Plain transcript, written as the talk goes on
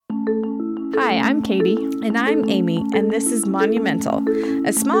Hi, I'm Katie. And I'm Amy, and this is Monumental,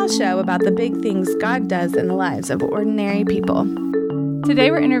 a small show about the big things God does in the lives of ordinary people.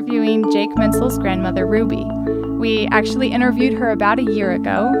 Today we're interviewing Jake Mensel's grandmother, Ruby. We actually interviewed her about a year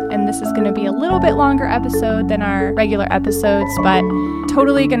ago, and this is going to be a little bit longer episode than our regular episodes, but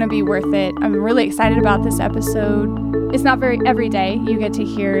totally going to be worth it. I'm really excited about this episode. It's not very every day you get to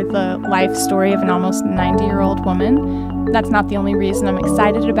hear the life story of an almost 90-year-old woman. That's not the only reason I'm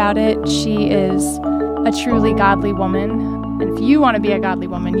excited about it. She is a truly godly woman, and if you want to be a godly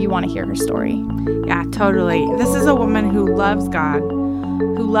woman, you want to hear her story. Yeah, totally. This is a woman who loves God,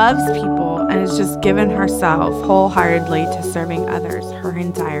 who loves people, and has just given herself wholeheartedly to serving others her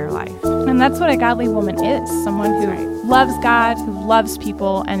entire life. And that's what a godly woman is, someone who loves God, who loves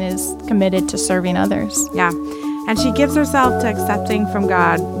people, and is committed to serving others. Yeah, and she gives herself to accepting from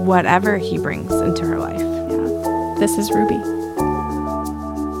God whatever He brings into her life. Yeah. This is Ruby.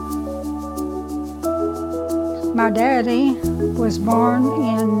 My daddy was born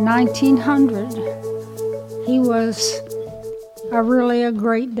in 1900. He was a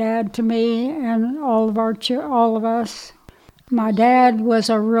great dad to me and all of us. My dad was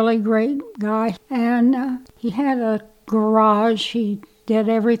a really great guy, and he had a garage. He did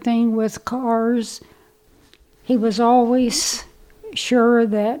everything with cars. He was always sure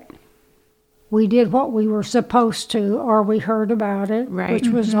that we did what we were supposed to, or we heard about it, which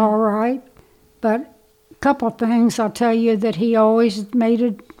was all right. But a couple of things I'll tell you that he always made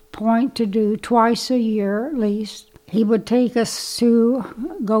a point to do twice a year at least. He would take us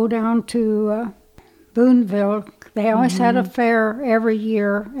to go down to Boonville. They always had a fair every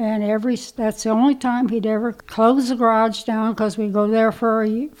year, and that's the only time he'd ever close the garage down, because we'd go there for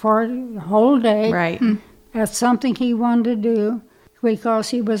a whole day. Right. That's something he wanted to do, because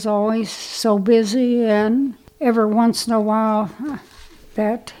he was always so busy, and every once in a while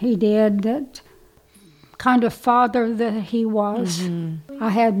that he did, that kind of father that he was. I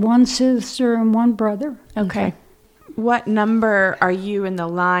had one sister and one brother. Okay. What number are you in the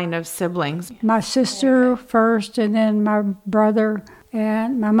line of siblings? My sister first, and then my brother,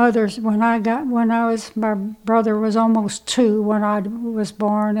 and my mother's. My brother was almost 2 when I was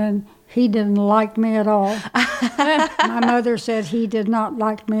born, and he didn't like me at all. My mother said he did not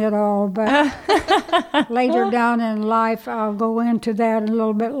like me at all, but later down in life, I'll go into that a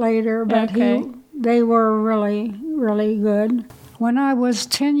little bit later, but they were really, really good. When I was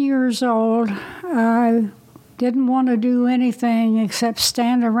 10 years old, I didn't want to do anything except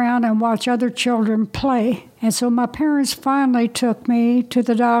stand around and watch other children play. And so my parents finally took me to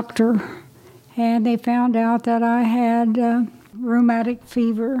the doctor, and they found out that I had rheumatic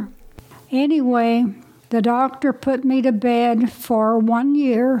fever. Anyway, the doctor put me to bed for 1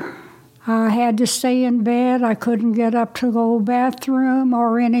 year. I had to stay in bed. I couldn't get up to go to the bathroom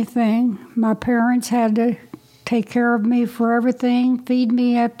or anything. My parents had to take care of me for everything, feed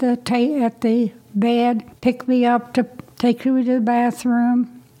me at the bed, pick me up to take me to the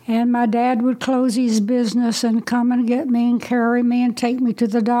bathroom. And my dad would close his business and come and get me and carry me and take me to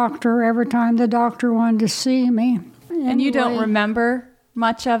the doctor every time the doctor wanted to see me. And you don't remember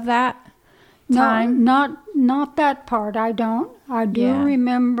much of that time? No, not that part. I don't. I do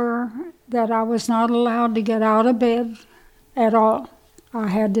remember that I was not allowed to get out of bed at all. I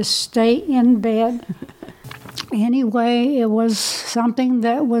had to stay in bed. Anyway, it was something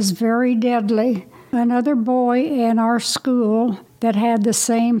that was very deadly. Another boy in our school that had the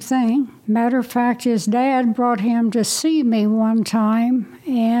same thing. Matter of fact, his dad brought him to see me one time,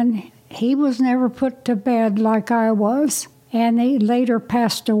 and he was never put to bed like I was. And he later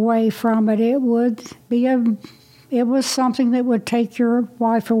passed away from it. It was something that would take your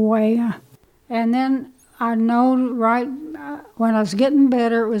life away. And then I know when I was getting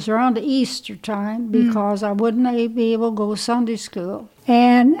better, it was around Easter time, because I wouldn't be able to go to Sunday school.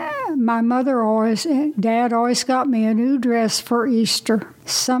 And Dad always got me a new dress for Easter.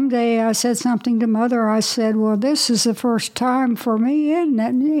 Someday I said something to Mother. I said, well, this is the first time for me, isn't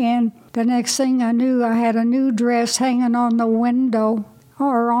it? And the next thing I knew, I had a new dress hanging on the window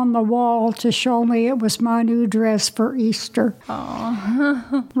or on the wall to show me it was my new dress for Easter.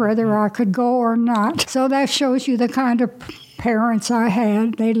 Whether I could go or not. So that shows you the kind of parents I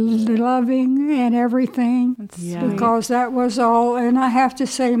had. They loving and everything, because that was all. And I have to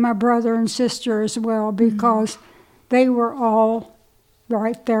say my brother and sister as well, because they were all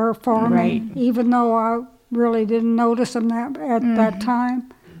right there for me, even though I really didn't notice them at that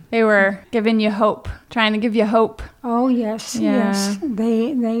time. They were giving you hope, trying to give you hope. Oh, yes, yes.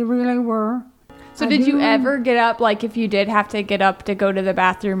 They really were. So did you ever get up, like if you did have to get up to go to the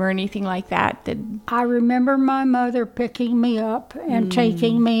bathroom or anything like that? I remember my mother picking me up and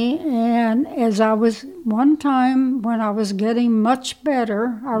taking me, and as I was, one time when I was getting much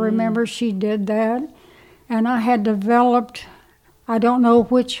better, I remember she did that, and I had developed, I don't know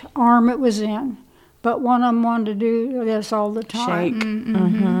which arm it was in, but one of them wanted to do this all the time. Shake.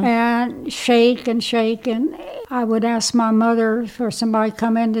 And shake and shake, and I would ask my mother for somebody to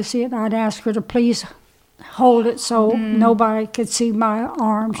come in to see it. I'd ask her to please hold it so nobody could see my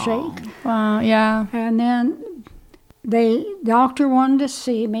arm shake. Wow, yeah. And then the doctor wanted to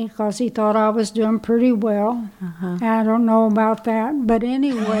see me because he thought I was doing pretty well. I don't know about that. But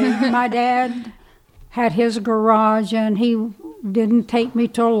anyway, my dad had his garage, and he didn't take me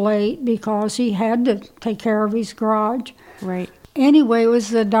till late because he had to take care of his garage. Right. Anyway, it was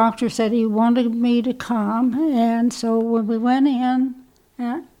the doctor said he wanted me to come, and so when we went in,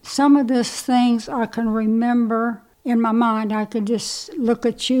 some of these things I can remember in my mind. I could just look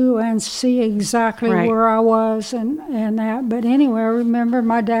at you and see exactly where I was and that. But anyway, I remember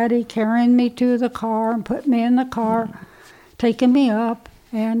my daddy carrying me to the car and putting me in the car, taking me up.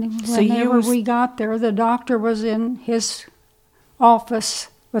 And whenever we got there, the doctor was in his office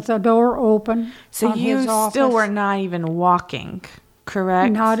with the door open. So you still were not even walking,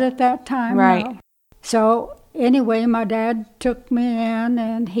 correct? Not at that time, right. No. So anyway, my dad took me in,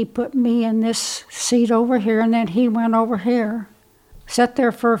 and he put me in this seat over here, and then he went over here. Sat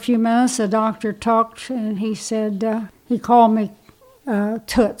there for a few minutes. The doctor talked, and he said, he called me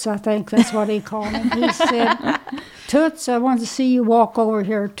Toots, I think that's what he called me. He said, Toots, I want to see you walk over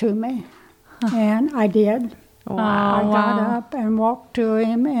here to me. And I did. Wow. I got up and walked to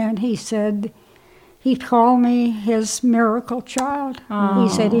him, and he said, he called me his miracle child. He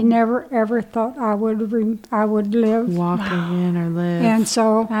said he never ever thought I would live. Walk again or live. And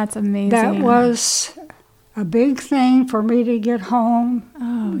so that's amazing. That was a big thing for me to get home.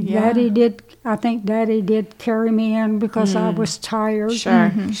 Oh, yeah. I think Daddy did carry me in because I was tired.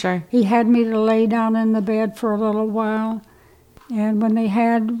 Sure, sure. He had me to lay down in the bed for a little while. And when they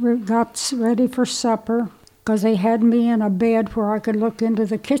got ready for supper, because they had me in a bed where I could look into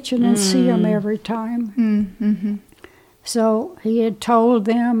the kitchen and see them every time. So he had told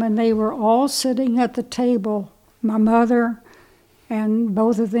them, and they were all sitting at the table, my mother and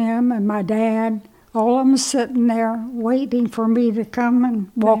both of them and my dad, all of them sitting there waiting for me to come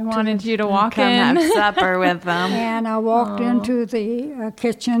and walk. They wanted you to walk come in. have supper with them. And I walked into the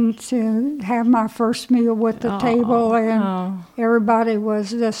kitchen to have my first meal with the table, and everybody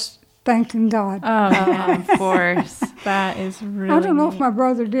was just thanking God. Oh, of course. That is really I don't know if neat. my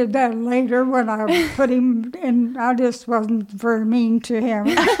brother did that later when I put him in. I just wasn't very mean to him.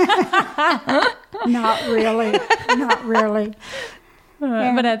 Not really. Not really.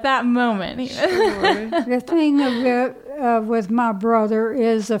 But at that moment, The thing with my brother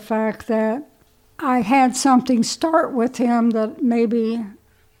is the fact that I had something start with him that maybe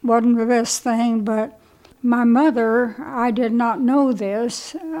wasn't the best thing, but my mother, I did not know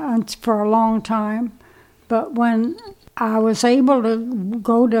this for a long time, but when I was able to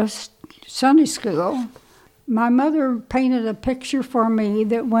go to Sunday school, my mother painted a picture for me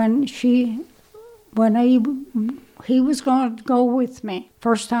that when he was going to go with me,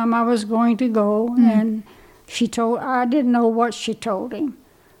 first time I was going to go, and I didn't know what she told him,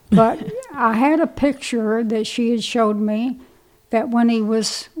 but I had a picture that she had showed me that when he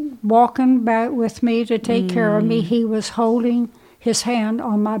was walking back with me to take care of me, he was holding his hand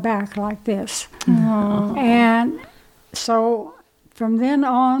on my back like this. And so from then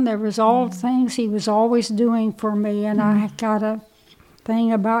on, there was all things he was always doing for me, and I got a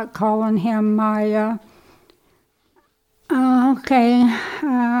thing about calling him my,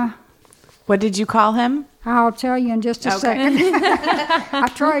 what did you call him? I'll tell you in just a second. I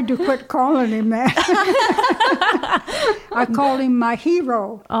tried to quit calling him that. I called him my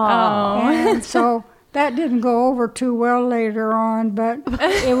hero. And so that didn't go over too well later on, but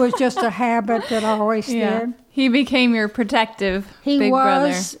it was just a habit that I always did. He became your protective big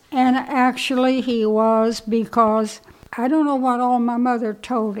brother. And actually he was, because I don't know what all my mother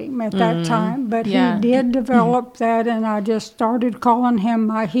told him at that time, but he did develop that, and I just started calling him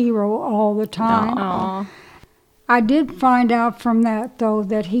my hero all the time. I did find out from that, though,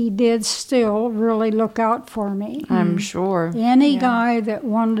 that he did still really look out for me. I'm sure. Any guy that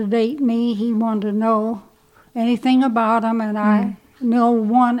wanted to date me, he wanted to know anything about him, and I know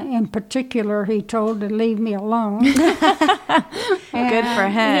one in particular he told to leave me alone. Good for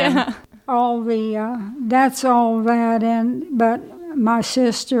him. Yeah. That's all that, but my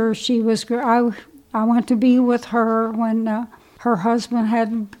sister, she was, I went to be with her when her husband had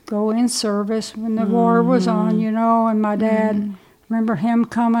to go in service when the war was on, you know, and my dad, remember him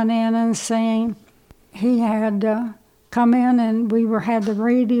coming in and saying he had come in and had the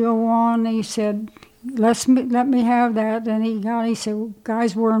radio on. He said, let me have that. And he said,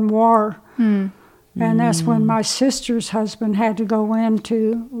 guys, we're in war. And that's when my sister's husband had to go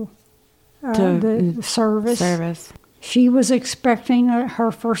into the service. She was expecting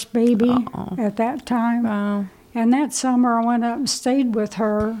her first baby at that time. Wow. And that summer I went up and stayed with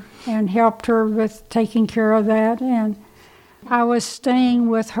her and helped her with taking care of that. And I was staying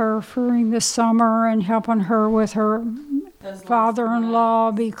with her during the summer and helping her with her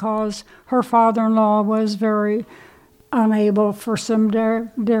father-in-law because her father-in-law was very unable for some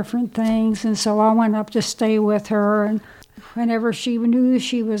different things. And so I went up to stay with her. And whenever she knew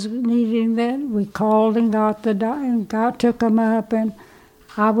she was needing that, we called and got took them up. And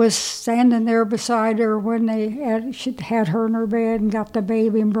I was standing there beside her when she had her in her bed and got the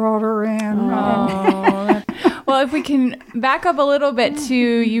baby and brought her in. Well, if we can back up a little bit to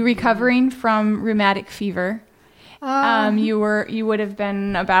you recovering from rheumatic fever, you would have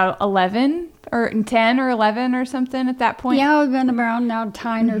been about 11 or 10 or 11 or something at that point. Yeah, I've been around now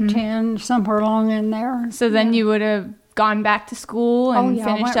 9 or 10, somewhere along in there. So then you would have gone back to school and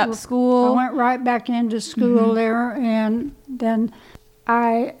finished up school. I went right back into school there, and then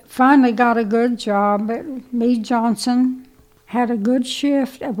I finally got a good job at Meade Johnson. Had a good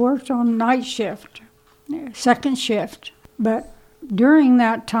shift. I worked on night shift, second shift. But during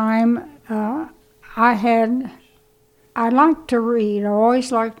that time, I liked to read. I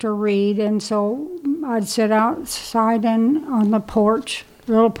always liked to read, and so I'd sit outside and on the porch,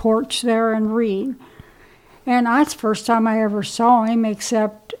 little porch there, and read. And that's the first time I ever saw him,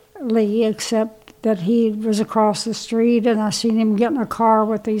 except that he was across the street, and I seen him get in a car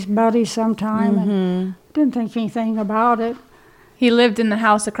with these buddies sometime, and didn't think anything about it. He lived in the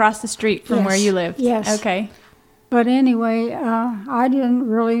house across the street from where you lived? Yes. Okay. But anyway, I didn't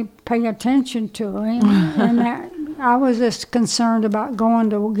really pay attention to him, and I was just concerned about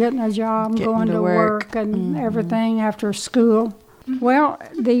getting a job, going to work and everything after school. Well,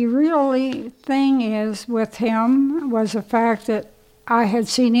 the really thing is with him was the fact that I had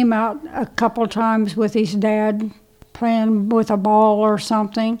seen him out a couple times with his dad playing with a ball or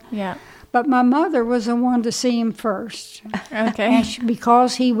something. Yeah. But my mother was the one to see him first. Okay. And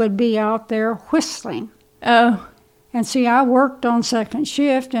because he would be out there whistling. Oh. And see, I worked on second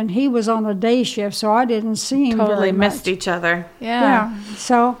shift, and he was on a day shift, so I didn't see him Totally very missed much. each other. Yeah.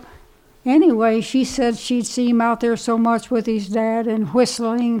 So anyway, she said she'd see him out there so much with his dad and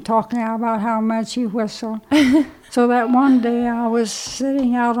whistling, talking about how much he whistled. So that one day I was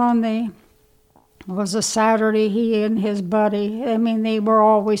sitting out it was a Saturday, he and his buddy, they were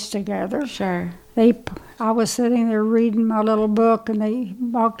always together. Sure. I was sitting there reading my little book, and they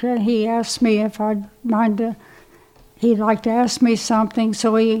walked in. He asked me if I'd mind he'd like to ask me something,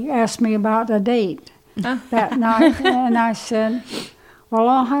 so he asked me about a date that night. And I said, well,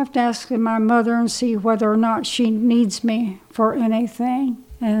 I'll have to ask my mother and see whether or not she needs me for anything,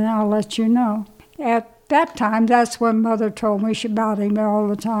 and I'll let you know. At that time, that's when Mother told me about him all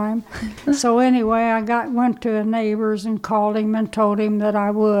the time. So anyway, I went to a neighbor's and called him and told him that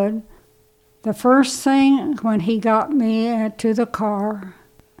I would. The first thing, when he got me to the car,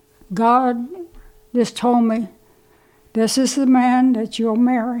 God just told me, this is the man that you'll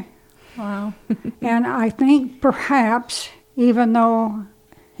marry. Wow. And I think perhaps, even though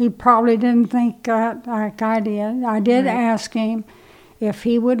he probably didn't think that like I did ask him if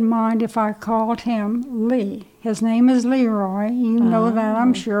he would mind if I called him Lee. His name is Leroy. You know that,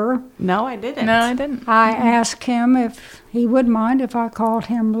 I'm sure. No, I didn't. No, I didn't. I asked him if he would mind if I called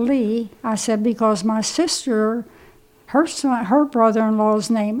him Lee. I said, because my sister, her brother-in-law's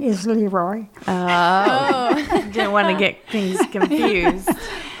name is Leroy. Oh. Didn't want to get things confused.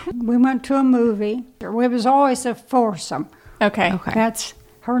 We went to a movie. It was always a foursome. Okay.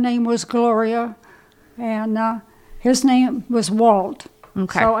 Her name was Gloria, and his name was Walt.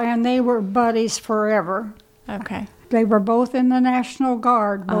 Okay. And they were buddies forever. Okay. They were both in the National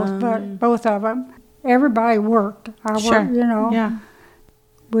Guard, both of them. Everybody worked. I worked, Yeah.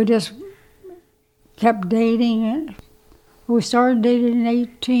 We just kept dating. We started dating at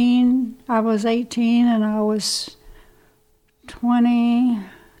 18. I was 18, and I was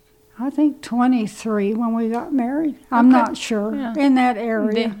 23 when we got married. I'm not sure. Yeah. In that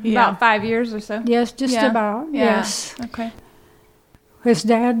area. About 5 years or so? Yes, just about. Yeah. Yes. Okay. His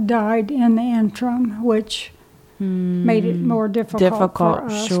dad died in the interim, which made it more difficult for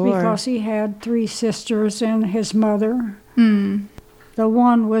us because he had 3 sisters and his mother. The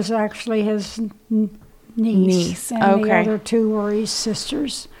one was actually his niece. And Okay. the other two were his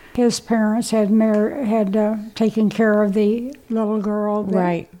sisters. His parents had taken care of the little girl that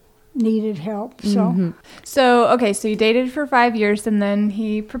Right. needed help. So So you dated for 5 years and then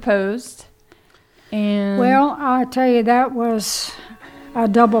he proposed. And well, I tell you, that was a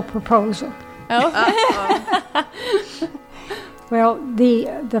double proposal. oh, Well,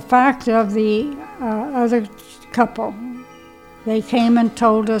 the fact of the other couple, they came and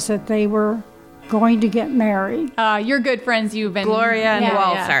told us that they were going to get married. you're good friends. You've been Gloria and Yeah,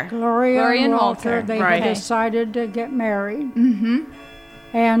 Walter. Gloria and Walter. Walter, they Right. had decided to get married. Mm-hmm.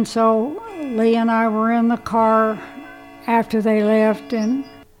 And so Lee and I were in the car after they left, and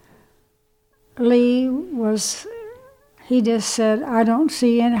Lee he just said, I don't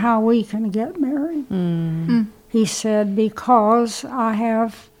see how we can get married. He said, because I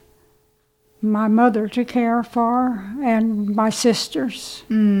have my mother to care for and my sisters.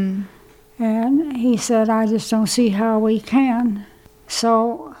 And he said, I just don't see how we can.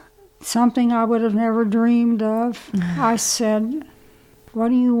 So, something I would have never dreamed of, I said, what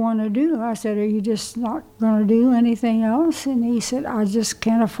do you want to do? I said, are you just not going to do anything else? And he said, I just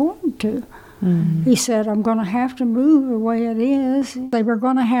can't afford to. He said, I'm going to have to move the way it is. They were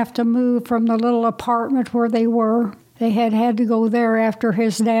going to have to move from the little apartment where they were. They had to go there after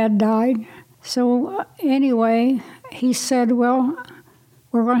his dad died. So anyway, he said, well,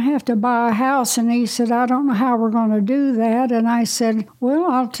 we're going to have to buy a house. And he said, I don't know how we're going to do that. And I said,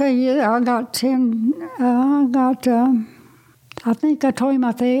 well, I'll tell you, I think I told him I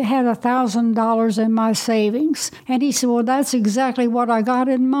had $1,000 in my savings. And he said, well, that's exactly what I got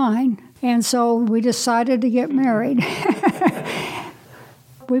in mine. And so we decided to get married.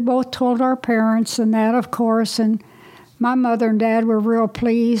 We both told our parents and that, of course, and my mother and dad were real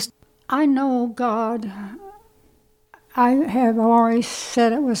pleased. I know God. I have always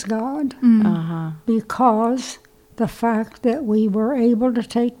said it was God because the fact that we were able to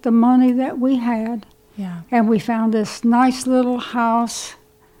take the money that we had and we found this nice little house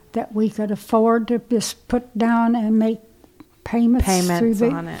that we could afford to just put down and make payments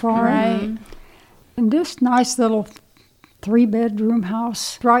on it. for it. And this nice little 3-bedroom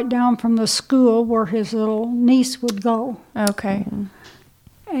house right down from the school where his little niece would go. Okay.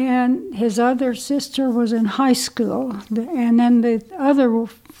 And his other sister was in high school. And then the other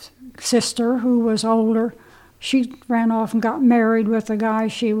sister, who was older, she ran off and got married with the guy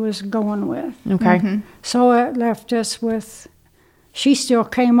she was going with. Okay. So it left us with... She still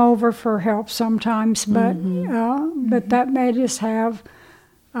came over for help sometimes, but that made us have...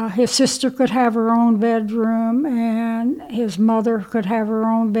 his sister could have her own bedroom, and his mother could have her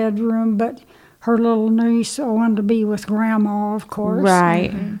own bedroom, but her little niece wanted to be with Grandma, of course.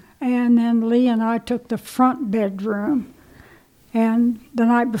 Right. And then Lee and I took the front bedroom. And the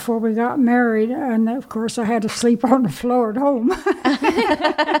night before we got married, and of course I had to sleep on the floor at home.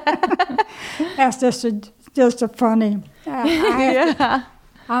 That's just a funny...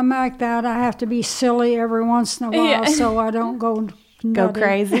 I'm like that. I have to be silly every once in a while so I don't go nutty.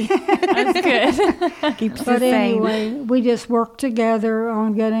 Crazy. That's good. Keeps you But sane. anyway, we just worked together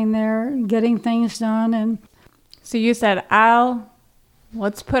on getting things done. And So you said,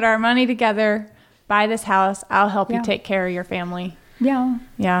 let's put our money together, buy this house. I'll help you take care of your family. yeah,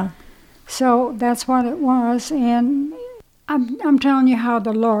 Yeah. so that's what it was. And I'm telling you how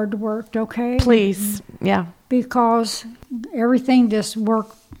the Lord worked, okay? Please. Yeah. Because everything just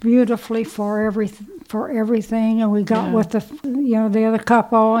worked beautifully for everything, and we got with the other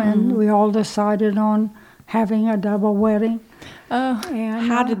couple, and we all decided on having a double wedding. Oh, And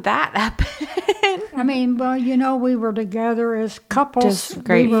How did that happen? I mean, well, we were together as couples. Just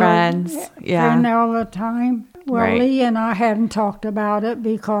great we were friends. Yeah. friends all the time. Well, Right. Lee and I hadn't talked about it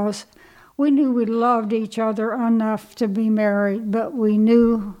because we knew we loved each other enough to be married, but we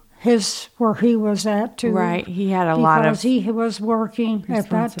knew where he was at too. Right. He had a lot of Because he was working at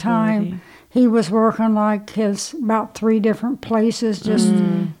that time. responsibility. He was working like about 3 different places, just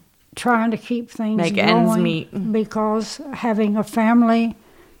trying to keep things Make going. ends meet. Because having a family,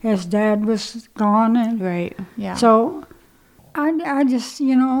 his dad was gone, and Right. yeah. so I just,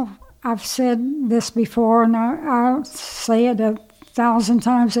 I've said this before, and I'll say it 1,000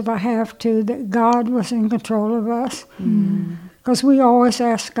 times if I have to, that God was in control of us. Because we always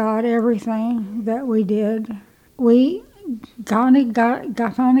asked God everything that we did. We finally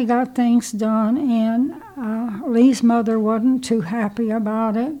got things done, and Lee's mother wasn't too happy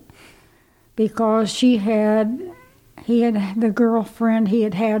about it because the girlfriend he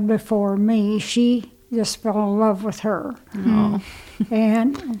had before me, she just fell in love with her.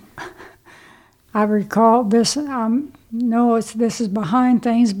 And I recall this, this is behind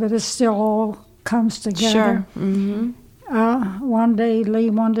things, but it's still all comes together. Sure. One day, Lee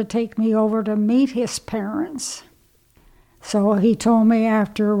wanted to take me over to meet his parents. So he told me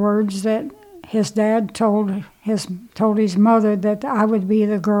afterwards that his dad told his mother that I would be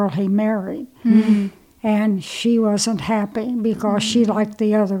the girl he married. Mm-hmm. And she wasn't happy because she liked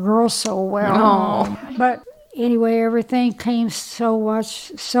the other girl so well. Oh. But anyway, everything came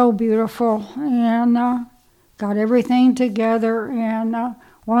so beautiful, and got everything together. And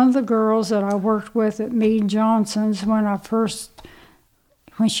one of the girls that I worked with at Meade Johnson's, when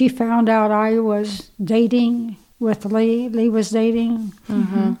she found out I was dating with Lee was dating,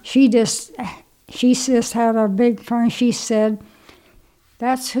 she just had a big fun. She said,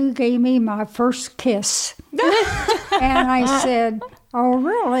 "That's who gave me my first kiss." And I said, "Oh,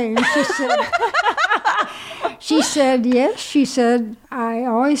 really?" And she said, "Yes." She said, "I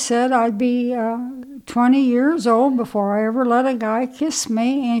always said I'd be 20 years old before I ever let a guy kiss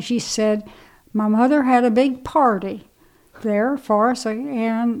me." And she said, "My mother had a big party there for us,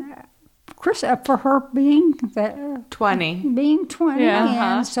 and Chris, for her being 20. Being 20,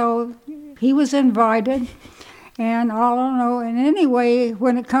 and so he was invited. And I don't know, and anyway,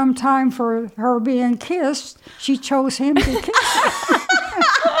 when it come time for her being kissed, she chose him to kiss her.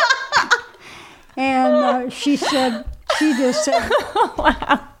 And she just said,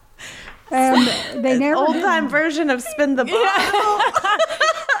 Wow. And they never Old-time version of Spin the Bottle.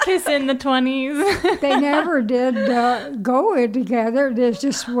 Kiss in the 20s. They never did go together. They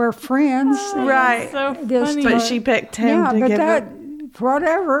just were friends. Right. So Just, funny. But she picked him yeah, to but give that, him.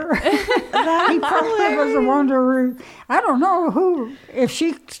 whatever. He probably was the one to, I don't know who, if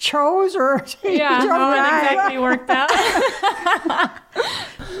she chose or he Yeah, chose. how it exactly worked out.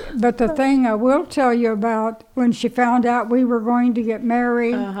 But the thing I will tell you about, when she found out we were going to get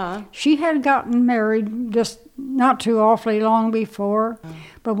married, she had gotten married just not too awfully long before.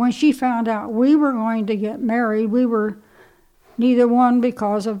 But when she found out we were going to get married, we were neither one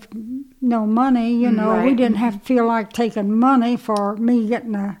because of no money, you know. Right. We didn't have to feel like taking money for me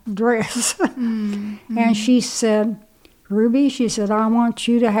getting a dress. And she said, "Ruby," she said, "I want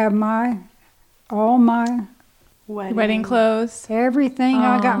you to have all my Wedding clothes. everything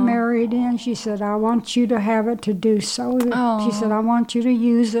I got Oh. married in." She said, "I want you to have it to do so." She said, "I want you to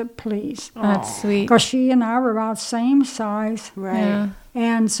use it, please." That's sweet. Because she and I were about the same size. Right. Yeah.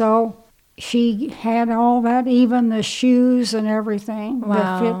 And so she had all that, even the shoes and everything Wow.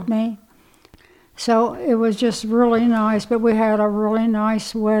 that fit me. So it was just really nice. But we had a really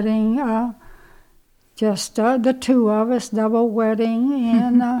nice wedding, just the two of us, double wedding.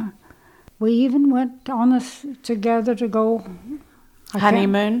 And we even went on this together to go.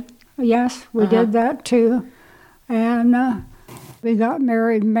 Honeymoon. Yes, we did that too. And we got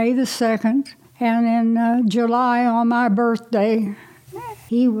married May the 2nd. And in July, on my birthday,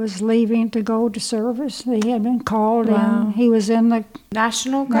 he was leaving to go to service. He had been called Wow. in. He was in the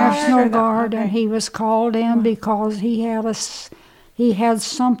National Guard. National Guard, and he was called in because he had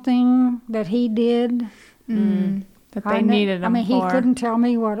something that he did. That they needed him he for. couldn't tell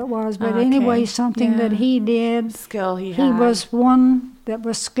me what it was, but Okay. anyway, something Yeah. that he did. Skill he He had. was one that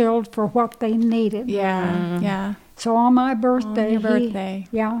was skilled for what they needed. Yeah. Yeah. So on my birthday, your birthday.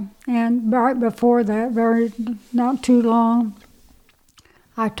 yeah, and right before that, not too long,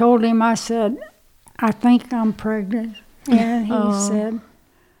 I told him, I said, "I think I'm pregnant," and he said,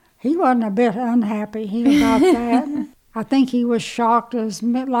 he wasn't a bit unhappy about that. I think he was shocked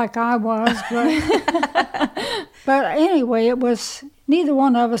like I was, but anyway, it was, neither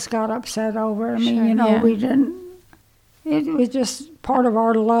one of us got upset over it. I mean, Sure, you know, yeah. we didn't. It was just part of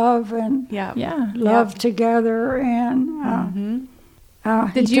our love and Yeah. Yeah. love together, and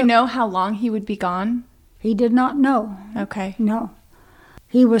Did he you took- know how long he would be gone? He did not know. Okay. No.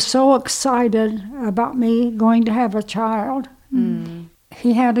 He was so excited about me going to have a child.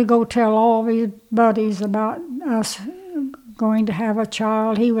 He had to go tell all his buddies about us going to have a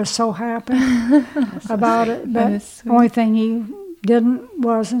child. He was so happy about it. That But is sweet. the only thing he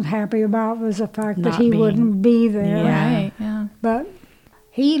wasn't happy about was the fact that Not he being- wouldn't be there. Yeah. Right. Yeah. But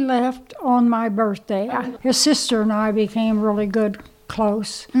he left on my birthday. His sister and I became really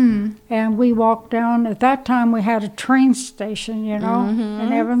close. And we walked down. At that time, we had a train station, you know,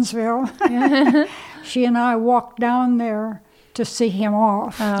 in Evansville. She and I walked down there to see him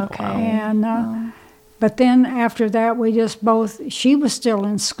off. Okay. And but then after that, we just both. She was still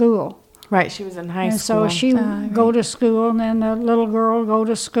in school. Right. She was in high And school. so she would go to school, and then the little girl go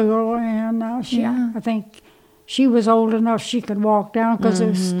to school, and I think she was old enough she could walk down because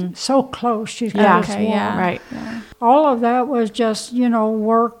it's so close. She could just walk. Right. Yeah. All of that was just,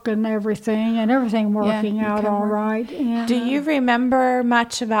 work and everything working you out can all work. right. And, Do you remember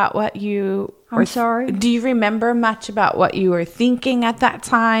much about what you... I'm sorry? Do you remember much about what you were thinking at that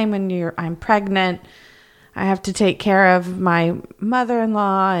time when I'm pregnant? I have to take care of my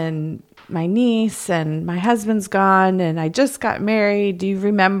mother-in-law and my niece, and my husband's gone, and I just got married. Do you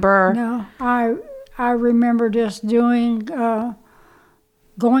remember? No, I remember just doing,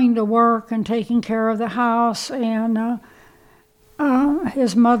 going to work and taking care of the house, and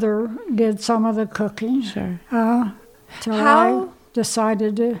his mother did some of the cooking. Sure. Till How- I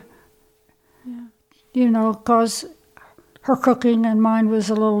decided to, because her cooking and mine was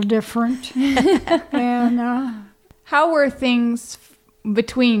a little different. And How were things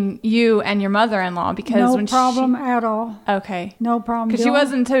between you and your mother-in-law? Because no when problem at all. Okay. No problem. Because she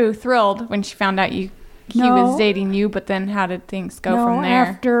wasn't too thrilled when she found out he No. was dating you, but then how did things go from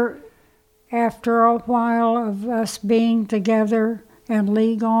there? After a while of us being together and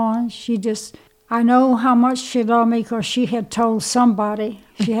Lee gone, I know how much she loved me because she had told somebody.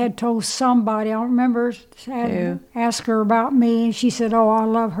 She had told somebody. I remember ask her about me, and she said, "Oh, I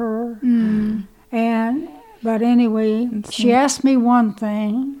love her." But anyway, she asked me one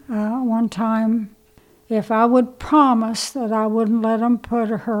thing one time, if I would promise that I wouldn't let them put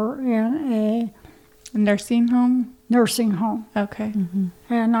her in a Nursing home? nursing home. Okay.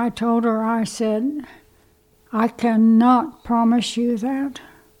 And I told her, I said, I cannot promise you that.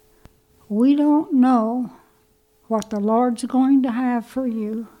 We don't know what the Lord's going to have for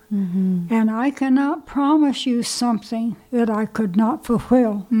you. And I cannot promise you something that I could not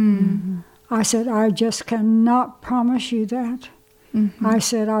fulfill. I said, I just cannot promise you that. I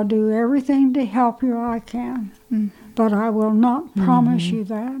said, I'll do everything to help you I can, but I will not promise you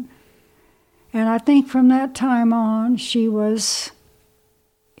that. And I think from that time on, she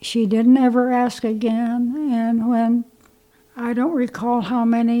didn't ever ask again. And when, I don't recall how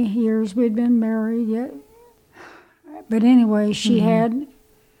many years we'd been married yet, but anyway, she had,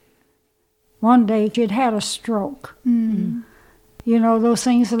 one day she'd had a stroke. Those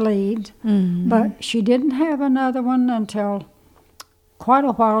things lead. But she didn't have another one until quite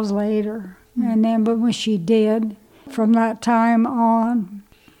a while later. And then, but when she did, from that time on,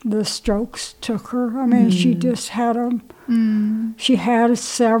 the strokes took her. I mean, she just had them. She had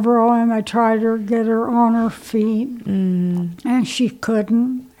several, and they tried to get her on her feet, and she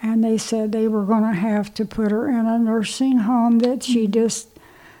couldn't. And they said they were going to have to put her in a nursing home, that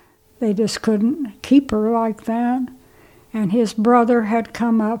they just couldn't keep her like that. And his brother had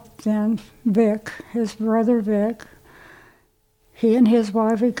come up then, his brother Vic. He and his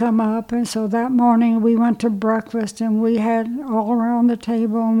wife had come up, and so that morning we went to breakfast, and we had all around the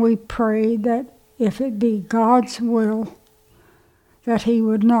table, and we prayed that if it be God's will, that he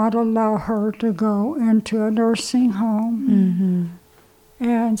would not allow her to go into a nursing home.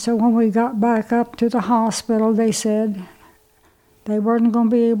 And so when we got back up to the hospital, they said they weren't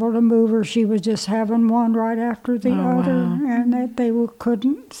going to be able to move her. She was just having one right after the other, and that they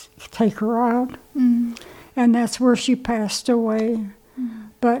couldn't take her out. And that's where she passed away.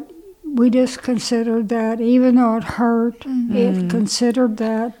 But we just considered that, even though it hurt, it considered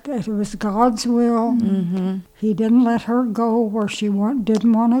that it was God's will. He didn't let her go where she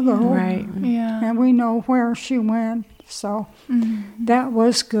didn't want to go. Right. Yeah. And we know where she went. So that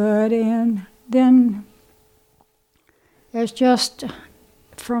was good. And then it's just,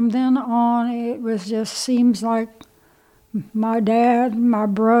 from then on, it was just seems like my dad, my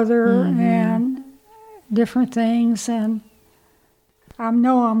brother, and different things. And I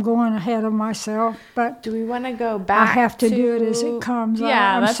know I'm going ahead of myself, but Do we want to go back? I have to do it as it comes.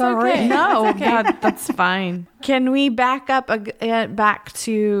 Yeah, I'm that's sorry. okay. No, that's fine. Can we back up back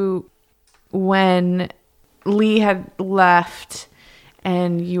to when Lee had left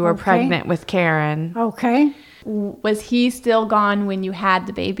and you were Okay. pregnant with Karen? Okay. Was he still gone when you had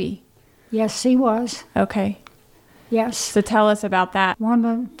the baby? Yes, he was. Okay. Yes. So tell us about that. One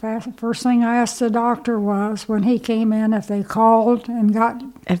of the first thing I asked the doctor was, when he came in, if they called and got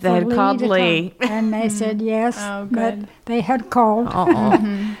If they for had called to Lee. come. And they said yes, Oh, that good. they had called.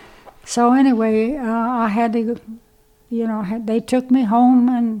 So anyway, I had to, they took me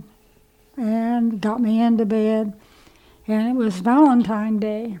home and got me into bed. And it was Valentine's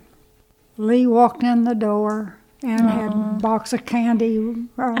Day. Lee walked in the door and had a box of candy,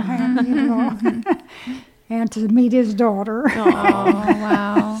 and to meet his daughter. Oh,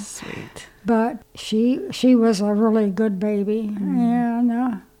 wow. Sweet. But she was a really good baby.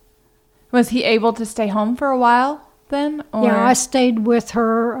 And Was he able to stay home for a while then? Or? Yeah, I stayed with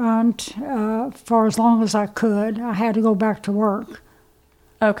her for as long as I could. I had to go back to work.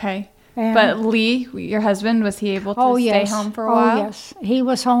 Okay. And- But Lee, your husband, was he able to stay home for a while? Oh, yes. He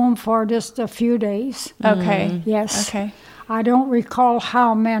was home for just a few days. Okay. Yes. Okay. I don't recall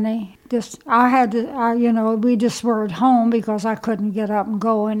how many. We just were at home because I couldn't get up and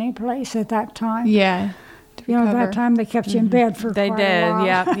go any place at that time. Yeah. That time they kept you in bed for They quite did. a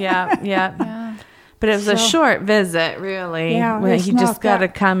while. Yeah. Yeah. But it was a So- short visit, really. Yeah, When it's he just not got to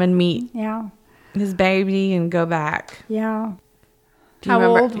that- come and meet Yeah, his baby and go back. yeah. Do you How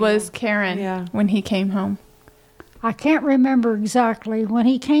remember- old was Karen Yeah. when he came home? I can't remember exactly. When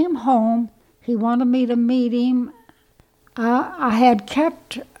he came home, he wanted me to meet him. I had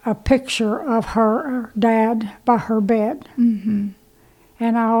kept a picture of her dad by her bed. Mm-hmm.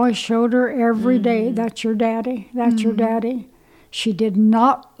 And I always showed her every day, that's your daddy, that's your daddy. She did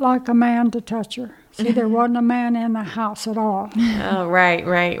not like a man to touch her. See, there wasn't a man in the house at all. Oh, right.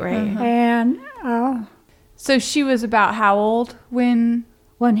 And So she was about how old when?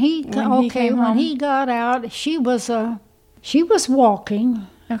 when he came home? got out, she was walking.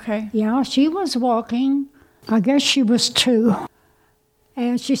 Okay. Yeah, she was walking. I guess she was 2.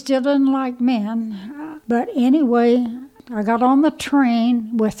 And she still didn't like men. But anyway, I got on the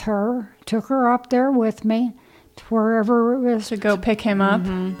train with her, took her up there with me to wherever it was. To go pick him up.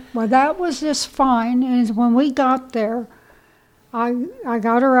 Well, that was just fine. And when we got there, I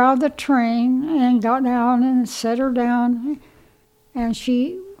got her out of the train and got down and set her down. And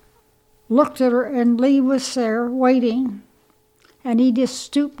she looked at her, and Lee was there waiting. And he just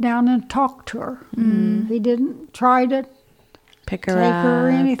stooped down and talked to her. He didn't try to Pick her take up. her or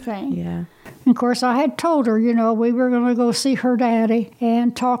anything. Yeah. Of course, I had told her, we were going to go see her daddy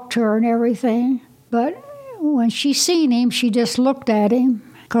and talk to her and everything. But when she seen him, she just looked at him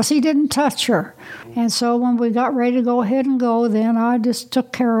because he didn't touch her. And so when we got ready to go ahead and go, then I just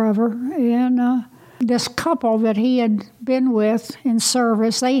took care of her. And this couple that he had been with in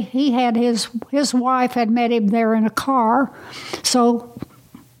service, he had his wife had met him there in a car. So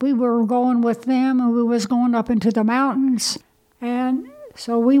we were going with them, and we was going up into the mountains. And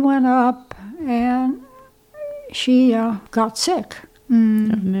so we went up, and she got sick. Oh,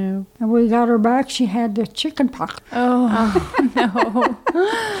 no. And we got her back. She had the chicken pox. Oh, no.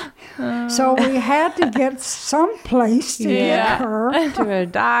 So we had to get some place to Yeah. get her. To a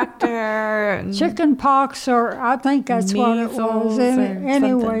doctor. and- Chicken pox, or I think that's what it Measles was. or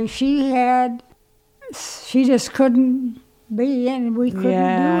Anyway, something. she just couldn't be, and we couldn't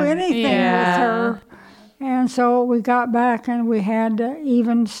Yeah. do anything Yeah. with her. And so we got back, and we had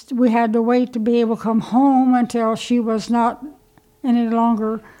to wait to be able to come home until she was not any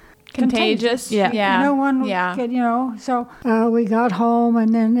longer Contagious. Yeah. Yeah. No one Yeah. could, So we got home,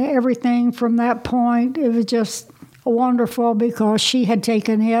 and then everything from that point, it was just wonderful because she had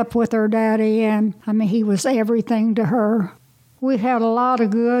taken it up with her daddy, and he was everything to her. We had a lot of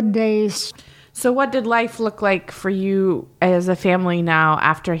good days. So what did life look like for you as a family now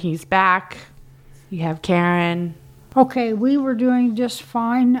after he's back? You have Karen. Okay, we were doing just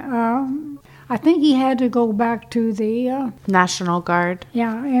fine. I think he had to go back to the, National Guard. he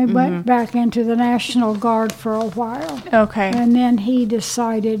went back into the National Guard for a while. Okay. And then he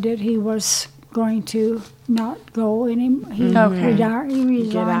decided that he was going to not go anymore. He Okay. he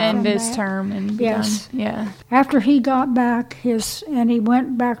resigned End from his that. term and be Yes. done. Yeah. After he got back, and he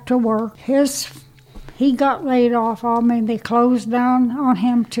went back to work, he got laid off. They closed down on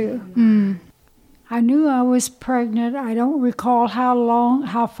him too. I knew I was pregnant. I don't recall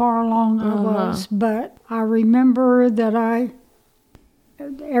how far along I was, but I remember that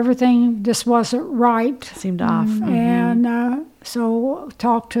everything just wasn't right. Seemed off. And so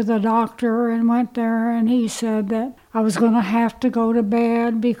talked to the doctor and went there, and he said that I was going to have to go to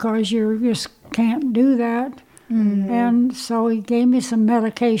bed because you just can't do that. And so he gave me some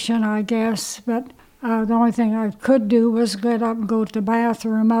medication, I guess, but the only thing I could do was get up and go to the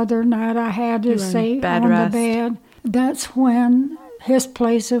bathroom. Other than that, I had to stay bed on rest. the bed. That's when his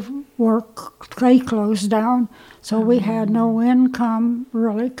place of work, they closed down. So we had no income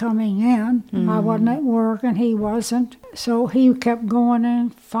really coming in. I wasn't at work, and he wasn't. So he kept going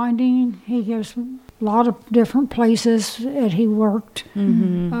and finding. He has a lot of different places that he worked.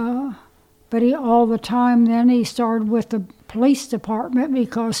 But all the time then he started with the police department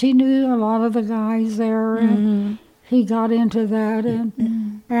because he knew a lot of the guys there, and he got into that,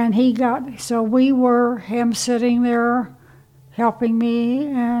 and so we were him sitting there helping me,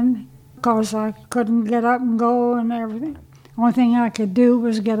 and because I couldn't get up and go and everything. The only thing I could do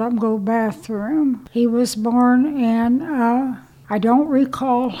was get up and go to the bathroom. He was born, and I don't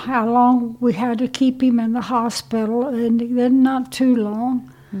recall how long we had to keep him in the hospital, and then not too long.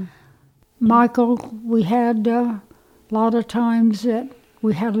 Michael, we had a lot of times that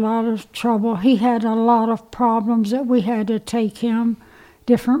we had a lot of trouble. He had a lot of problems that we had to take him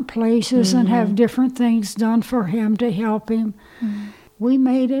different places and have different things done for him to help him. We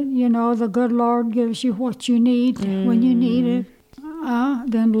made it, the good Lord gives you what you need when you need it.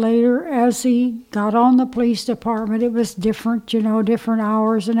 Then later, as he got on the police department, it was different, different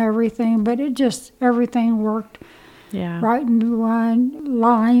hours and everything, but everything worked right in one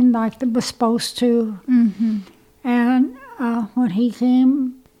line like it was supposed to. And when he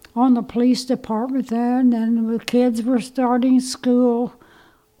came on the police department then, and the kids were starting school,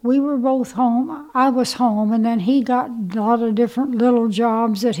 we were both home. I was home, and then he got a lot of different little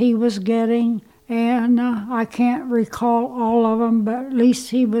jobs that he was getting. And I can't recall all of them, but at least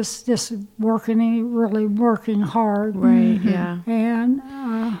he was just really working hard. Right, yeah.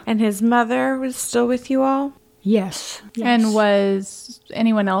 And his mother was still with you all? Yes. And was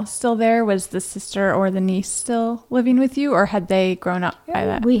anyone else still there? Was the sister or the niece still living with you, or had they grown up by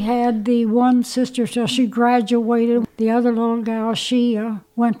that? We had the one sister till she graduated. The other little gal, she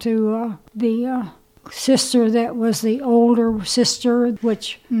went to the sister that was the older sister,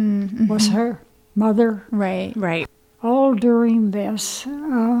 which was her mother. Right. All during this,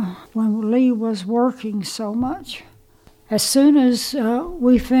 when Lee was working so much. As soon as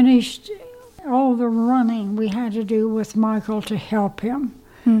we finished all the running we had to do with Michael to help him,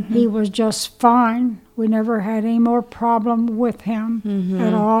 he was just fine. We never had any more problem with him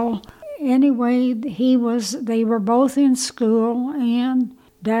at all. Anyway, they were both in school, and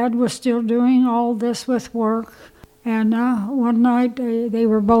Dad was still doing all this with work. And one night they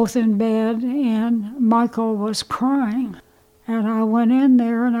were both in bed, and Michael was crying. And I went in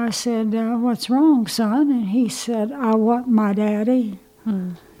there and I said, "What's wrong, son?" And he said, "I want my daddy."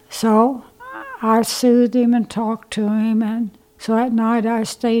 So I soothed him and talked to him. And so that night I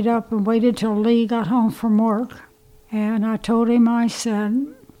stayed up and waited till Lee got home from work. And I told him, I said,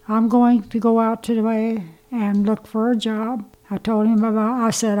 "I'm going to go out today and look for a job." I told him I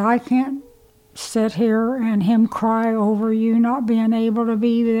said, "I can't sit here and him cry over you not being able to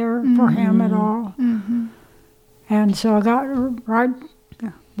be there for him at all." And so I got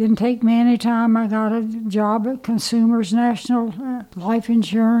didn't take me any time. I got a job at Consumers National Life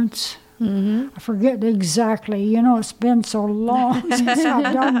Insurance. I forget exactly. It's been so long since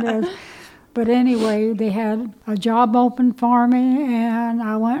I've done this. But anyway, they had a job open for me, and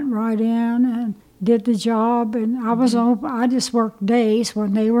I went right in and did the job, and I was open. I just worked days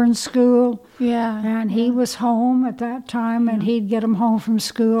when they were in school. Yeah. And he was home at that time, and he'd get them home from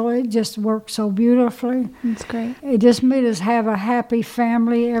school. It just worked so beautifully. That's great. It just made us have a happy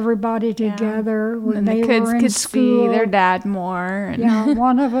family, everybody together. When And they the kids were in could school, see their dad more. And yeah,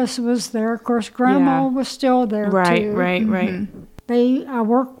 one of us was there. Of course, Grandma was still there too. Right. I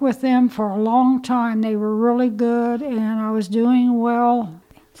worked with them for a long time. They were really good, and I was doing well.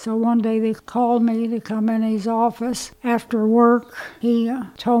 So one day they called me to come in his office after work. He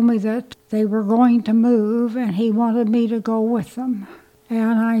told me that they were going to move, and he wanted me to go with them.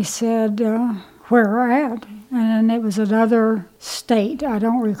 And I said, "Where at?" And it was another state. I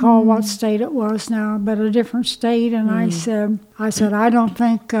don't recall what state it was now, but a different state. And I said, "I don't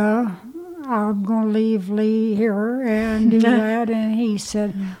think I'm going to leave Lee here and do that." And he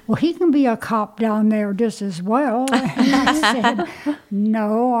said, "Well, he can be a cop down there just as well." And I said,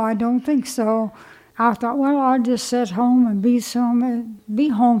 "No, I don't think so." I thought, well, I'll just sit home and be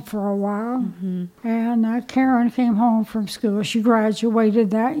home for a while. And Karen came home from school. She graduated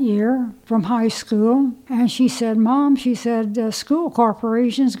that year from high school. And she said, "Mom," she said, "the school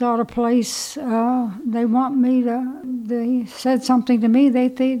corporation's got a place. They want me they said something to me. They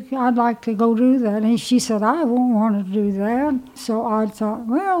think I'd like to go do that." And she said, "I won't want to do that." So I thought,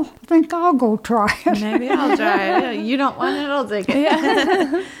 well, I think I'll go try it. Maybe I'll try it. You don't want it, I'll take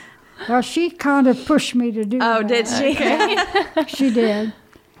it. Well, she kind of pushed me to do that. Oh, did she? She did.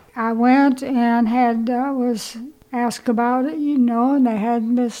 I went and was asked about it, and they had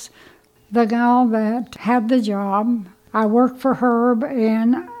the gal that had the job. I worked for her,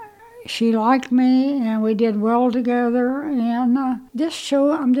 and she liked me, and we did well together. And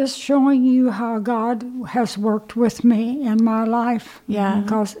I'm just showing you how God has worked with me in my life. Yeah.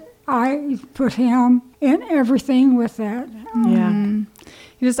 Because I put him in everything with that. Yeah.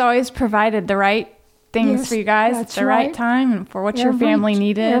 He just always provided the right things for you guys at the right time and for what your family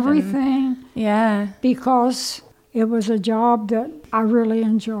needed. Everything. Yeah. Because it was a job that I really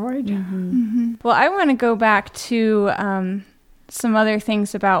enjoyed. Well, I want to go back to some other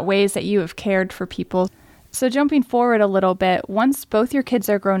things about ways that you have cared for people. So jumping forward a little bit, once both your kids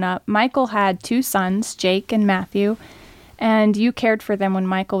are grown up, Michael had 2 sons, Jake and Matthew, and you cared for them when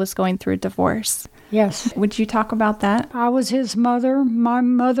Michael was going through a divorce. Yes. Would you talk about that? I was his mother. My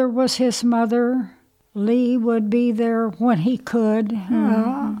mother was his mother. Lee would be there when he could.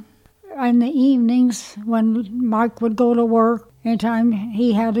 In the evenings, when Mike would go to work, anytime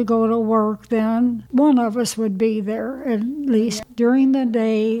he had to go to work, then one of us would be there at least. During the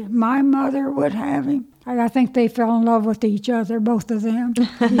day, my mother would have him. And I think they fell in love with each other, both of them.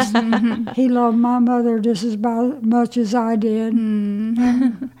 He loved my mother just as much as I did.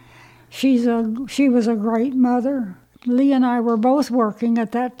 She was a great mother. Lee and I were both working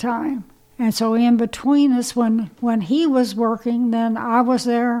at that time. And so in between us, when he was working, then I was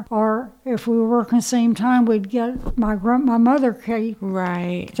there. Or if we were working the same time, we'd get my mother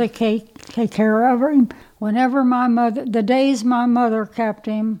to take care of him. Whenever the days my mother kept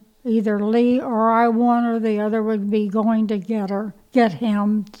him, either Lee or I, one or the other, would be going to get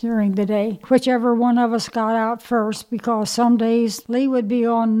him during the day. Whichever one of us got out first, because some days Lee would be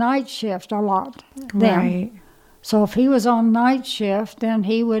on night shift a lot. Right. So if he was on night shift, then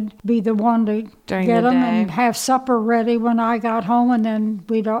he would be the one to get him and have supper ready when I got home, and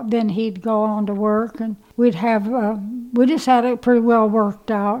then he'd go on to work, and we just had it pretty well worked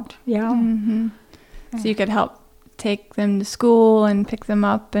out. Yeah. Mm-hmm. So you could help take them to school and pick them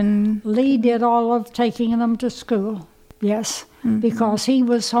up, and Lee did all of taking them to school. Yes, because he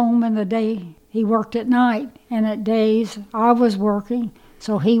was home in the day. He worked at night, and at days I was working,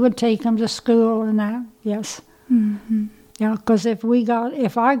 so he would take them to school and that. Yes. Mm-hmm. Yeah, because if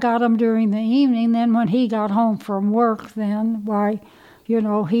I got him during the evening, then when he got home from work, then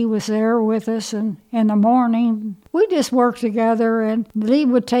he was there with us, and in the morning we just worked together, and Lee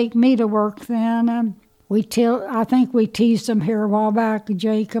would take me to work then, and I think we teased him here a while back,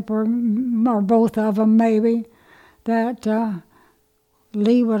 Jacob or both of them maybe, that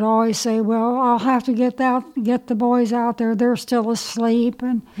Lee would always say, "Well, I'll have to get the boys out there. They're still asleep,"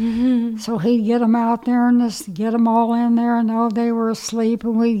 and so he'd get them out there and just get them all in there, and they were asleep,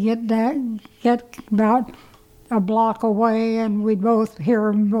 and we'd get about a block away, and we'd both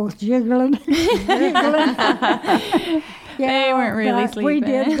hear them both jiggling. They weren't really sleeping. We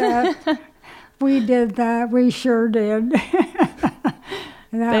did that. We did that. We sure did.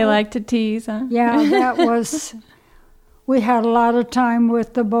 They like to tease, huh? Yeah, that was. We had a lot of time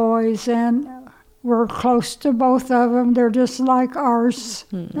with the boys, and we're close to both of them. They're just like our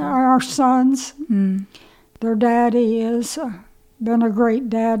sons. Mm. Their daddy has been a great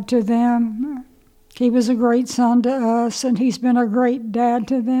dad to them. He was a great son to us, and he's been a great dad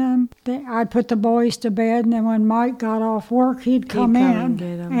to them. I'd put the boys to bed, and then when Mike got off work, he'd come in. And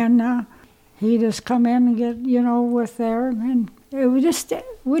get 'em. And he'd just come in and get, with them. And we just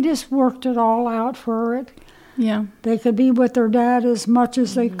worked it all out for it. Yeah. They could be with their dad as much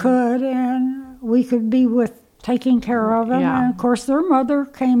as they could, and we could be with taking care of them. Yeah. And of course, their mother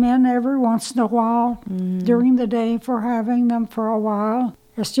came in every once in a while during the day for having them for a while.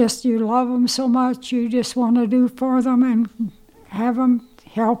 It's just you love them so much, you just want to do for them and have them,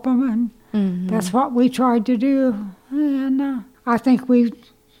 help them, and that's what we tried to do. And I think we've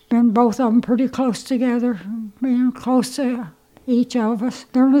been both of them pretty close together, being close to each of us.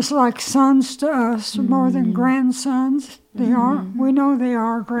 They're just like sons to us, more than grandsons. They are. We know they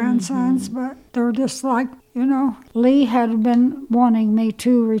are grandsons, but they're just like, Lee had been wanting me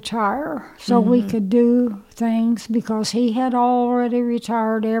to retire so we could do things, because he had already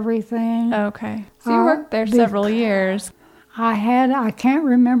retired everything. Okay. So you worked there several years. I can't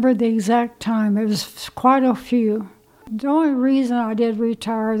remember the exact time. It was quite a few. The only reason I did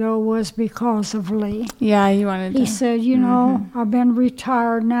retire, though, was because of Lee. Yeah, you wanted to. He said, I've been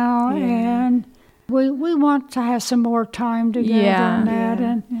retired now, and we want to have some more time together and that.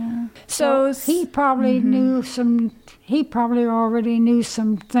 And so he probably knew he probably already knew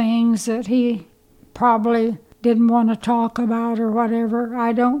some things that he probably didn't want to talk about or whatever.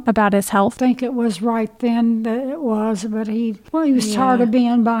 I don't about his health. think it was right then that it was, but he was tired of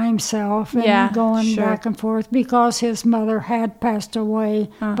being by himself and going back and forth, because his mother had passed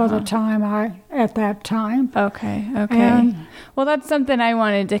away by the time at that time. Okay. And, well, that's something I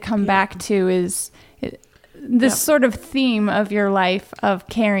wanted to come back to, is this sort of theme of your life of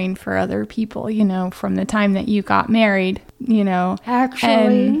caring for other people, from the time that you got married,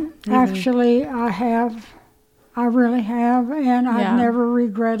 Actually, I really have, and I've never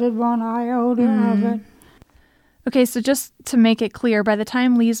regretted one iota of it. Okay, so just to make it clear, by the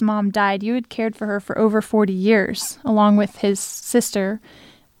time Lee's mom died, you had cared for her for over 40 years, along with his sister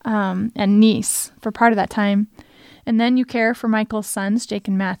and niece for part of that time. And then you care for Michael's sons, Jake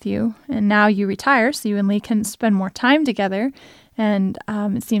and Matthew. And now you retire, so you and Lee can spend more time together. And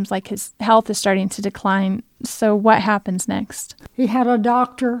it seems like his health is starting to decline. So what happens next? He had a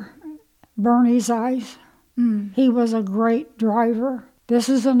doctor burn his eyes. He was a great driver. This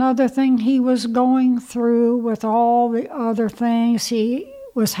is another thing he was going through with all the other things. He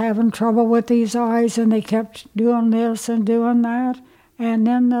was having trouble with these eyes, and they kept doing this and doing that. And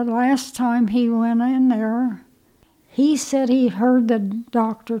then the last time he went in there, he said he heard the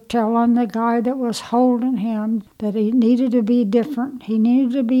doctor telling the guy that was holding him that he needed to be different. He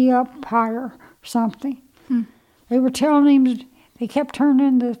needed to be up higher or something. They were telling him, they kept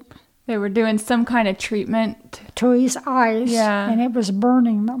turning They were doing some kind of treatment to his eyes, and it was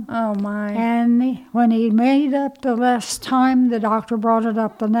burning them. Oh, my. And when he made up the last time, the doctor brought it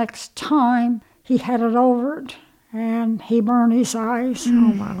up the next time, he had it over it, and he burned his eyes. Oh,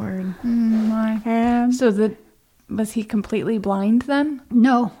 my word. My. And So was he completely blind then?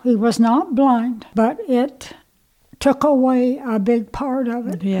 no, he was not blind, but it took away a big part of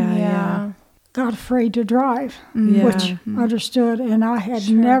it. Yeah. Got afraid to drive, Yeah. which understood, and I had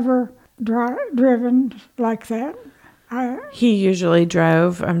never driven like that. He usually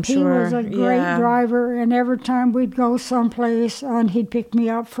drove, I'm He sure. was a great driver, and every time we'd go someplace, and he'd pick me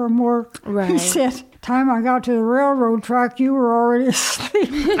up from work, he Right. said, time I got to the railroad track, you were already asleep.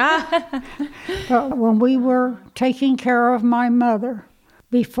 But when we were taking care of my mother,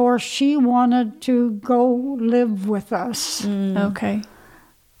 before she wanted to go live with us, Okay.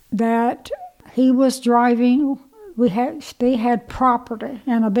 that he was driving, they had property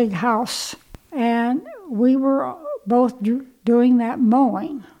and a big house, and we were both doing that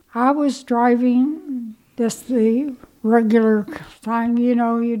mowing. I was driving just the regular thing,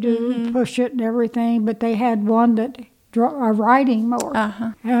 you do, push it and everything, but they had one that a riding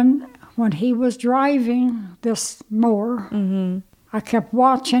mower. And when he was driving this mower, I kept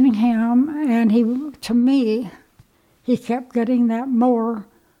watching him, and he kept getting that mower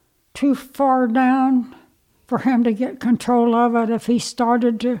too far down for him to get control of it if he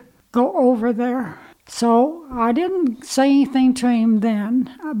started to go over there. So I didn't say anything to him then,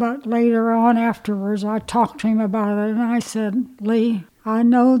 but later on afterwards I talked to him about it, and I said, Lee, I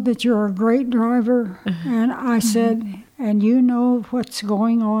know that you're a great driver, and I said, and you know what's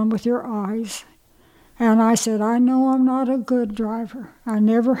going on with your eyes. And I said, I know I'm not a good driver. I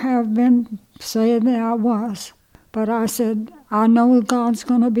never have been saying that I was. But I said, I know God's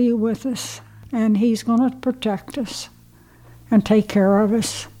going to be with us, and He's going to protect us and take care of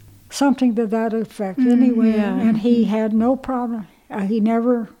us. Something to that effect, anyway. Yeah. And he had no problem. He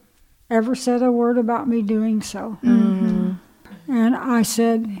never ever said a word about me doing so. And I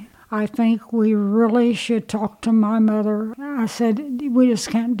said, I think we really should talk to my mother. I said, we just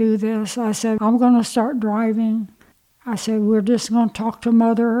can't do this. I said, I'm going to start driving. I said, we're just going to talk to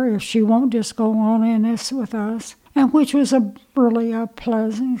Mother if she won't just go on in this with us. And which was really a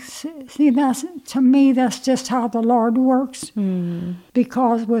pleasant. See, to me, that's just how the Lord works.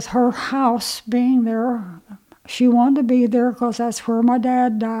 Because with her house being there, she wanted to be there because that's where my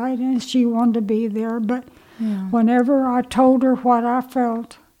dad died, and she wanted to be there. But whenever I told her what I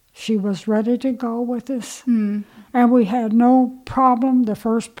felt, she was ready to go with us. And we had no problem. The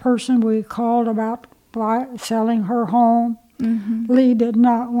first person we called about selling her home, Lee did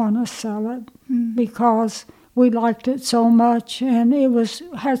not want to sell it because we liked it so much, and it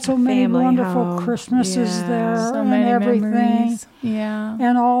had so many wonderful home. Christmases there So and many everything. memories. Yeah.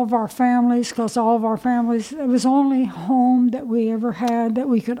 And all of our families, because all of our families, it was the only home that we ever had that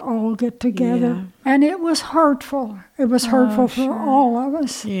we could all get together. And it was hurtful. It was hurtful for all of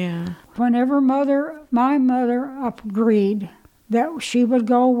us. Yeah. Whenever my mother agreed that she would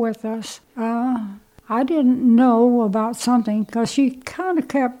go with us, I didn't know about something because she kind of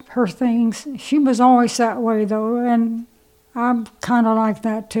kept her things. She was always that way, though, and I'm kind of like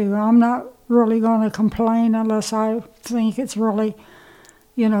that, too. I'm not really going to complain unless I think it's really,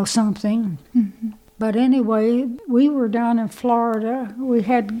 something. But anyway, we were down in Florida.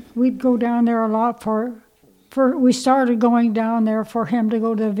 We'd go down there a lot we started going down there for him to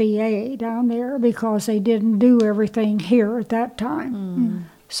go to VA down there because they didn't do everything here at that time.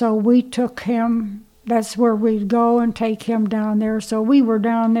 So we took him. That's where we'd go and take him down there. So we were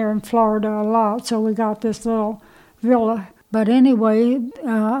down there in Florida a lot, so we got this little villa. But anyway,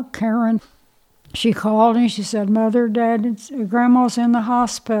 Karen, she called and she said, Mother, Dad, Grandma's in the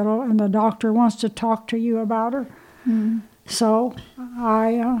hospital, and the doctor wants to talk to you about her. So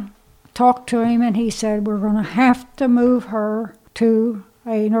I talked to him, and he said, we're going to have to move her to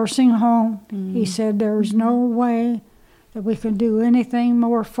a nursing home. He said, there's no way that we can do anything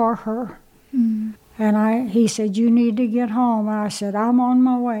more for her. And he said, you need to get home. And I said, I'm on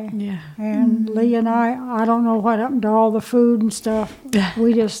my way. Yeah. And Lee and I don't know what happened to all the food and stuff.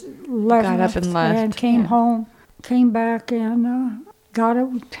 We just left. Got up and left. And came home, came back and got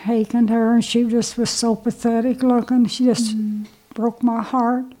it taken to her. And she just was so pathetic looking. She just broke my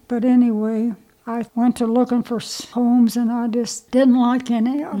heart. But anyway, I went to looking for homes and I just didn't like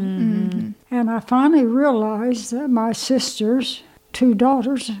any of them. And I finally realized that my sisters, 2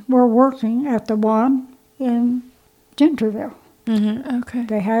 daughters, were working at the one in Gentryville. Okay.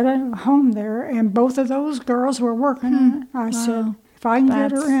 They had a home there, and both of those girls were working in it. I said, if I can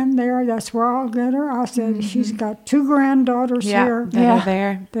get her in there, that's where I'll get her. I said, she's got 2 granddaughters here. That are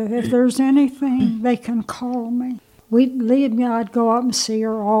there. That if there's anything, they can call me. Lee and I'd go up and see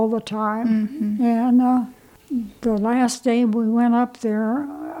her all the time. And the last day we went up there,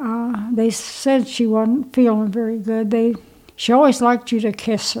 they said she wasn't feeling very good. She always liked you to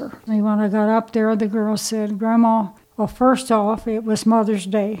kiss her. And when I got up there, the girl said, Grandma, well, first off, it was Mother's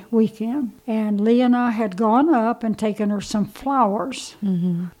Day weekend. And Lee and I had gone up and taken her some flowers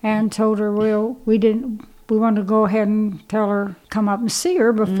and told her, well, we wanted to go ahead and tell her, come up and see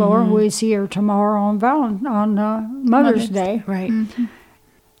her before we see her tomorrow on Mother's Day. Right.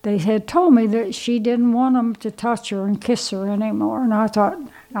 They had told me that she didn't want them to touch her and kiss her anymore. And I thought,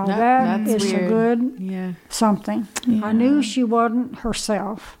 now that's a good something. Yeah. I knew she wasn't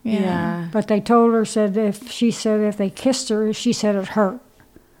herself. Yeah. But they told her, if they kissed her, she said it hurt.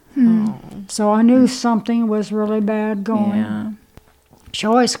 So I knew something was really bad going. Yeah. She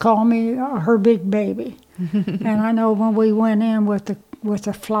always called me her big baby. And I know when we went in with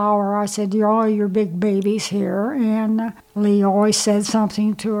the flower, I said, all your big babies here. And Lee always said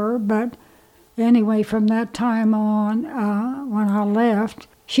something to her. But anyway, from that time on, when I left,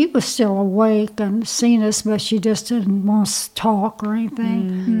 she was still awake and seen us, but she just didn't want to talk or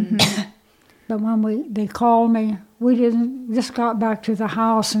anything. But when they called me, we just got back to the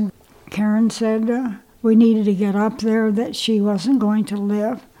house, and Karen said we needed to get up there, that she wasn't going to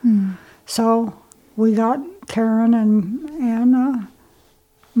live. So we got Karen and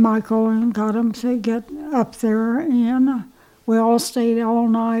Michael and got them to get up there, and we all stayed all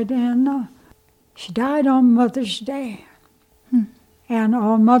night, and she died on Mother's Day. And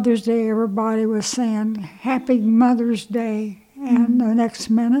on Mother's Day, everybody was saying, Happy Mother's Day. And the next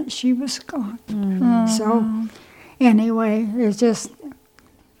minute, she was gone. So anyway, it's just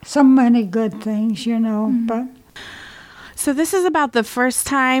so many good things, but... So this is about the first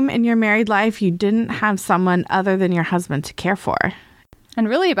time in your married life you didn't have someone other than your husband to care for. And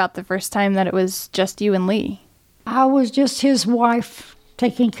really about the first time that it was just you and Lee. I was just his wife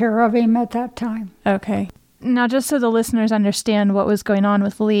taking care of him at that time. Okay. Now, just so the listeners understand what was going on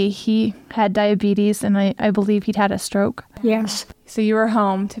with Lee, he had diabetes, and I believe he'd had a stroke. Yes. So you were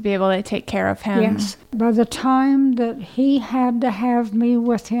home to be able to take care of him. Yes. By the time that he had to have me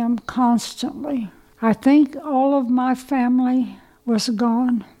with him constantly, I think all of my family was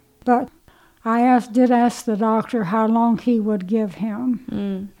gone. But I did ask the doctor how long he would give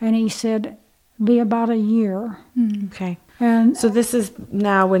him. And he said, be about a year. Okay. And so this is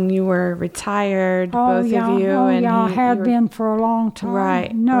now when you were retired, both of you. I had been for a long time.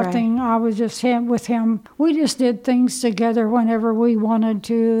 Right. Nothing. I was just with him. We just did things together whenever we wanted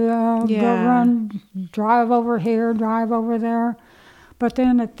to drive over here, drive over there. But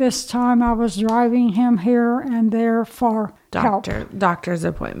then at this time, I was driving him here and there for doctor's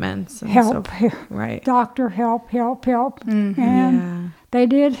appointments. Help. Right. Doctor, help. And they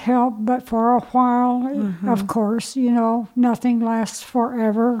did help, but for a while, of course, nothing lasts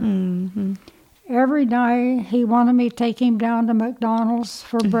forever. Every day, he wanted me to take him down to McDonald's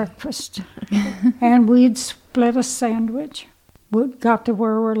for breakfast. And we'd split a sandwich. We got to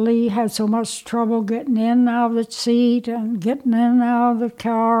where Lee had so much trouble getting in and out of the seat and getting in and out of the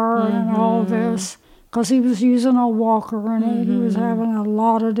car and all this, because he was using a walker and he was having a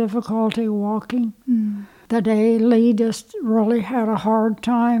lot of difficulty walking. The day Lee just really had a hard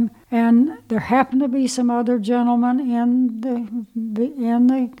time, and there happened to be some other gentlemen in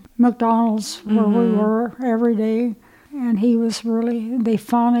the McDonald's where we were every day. And he was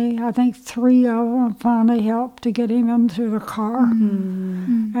I think 3 of them finally helped to get him into the car.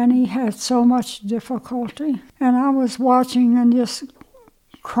 And he had so much difficulty. And I was watching and just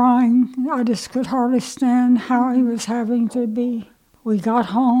crying. I just could hardly stand how he was having to be. We got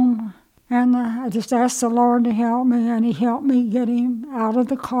home, and I just asked the Lord to help me, and he helped me get him out of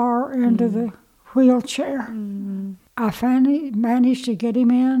the car into the wheelchair. I finally managed to get him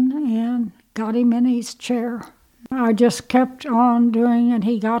in and got him in his chair. I just kept on doing, and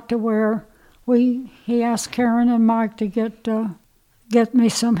he got to where he asked Karen and Mike to get get me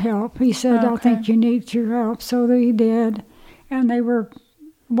some help. He said, I think you need your help. So he did. And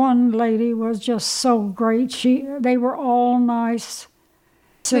one lady was just so great. They were all nice.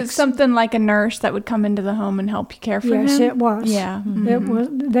 So it's something like a nurse that would come into the home and help you care for him? Yes, it was. Yeah. Mm-hmm. It was.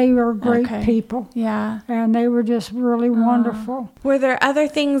 They were great people. Yeah. And they were just really wonderful. Were there other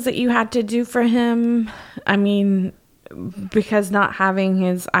things that you had to do for him? I mean, because not having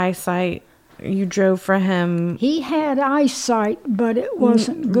his eyesight, you drove for him. He had eyesight, but it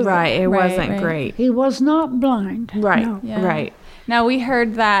wasn't good. Right, it wasn't great. He was not blind. Right, no. right. Now, we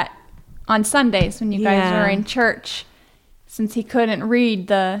heard that on Sundays when you guys were in church, since he couldn't read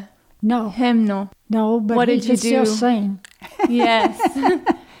the hymnal. No, but what he did you could still do? sing. Yes.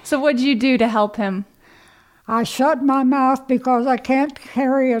 So what did you do to help him? I shut my mouth because I can't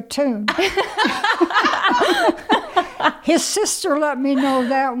carry a tune. His sister let me know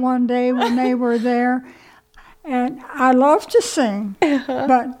that one day when they were there. And I love to sing,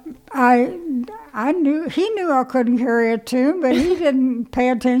 but he knew I couldn't carry a tune, but he didn't pay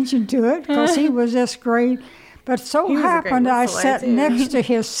attention to it because he was just great. But so happened I sat next to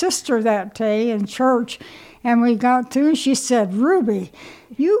his sister that day in church, and we got through, and she said, Ruby,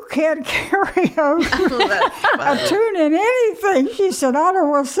 you can't carry a tune in anything. She said, I don't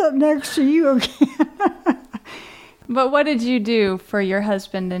want to sit next to you again. But what did you do for your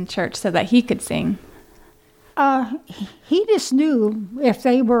husband in church so that he could sing? He just knew if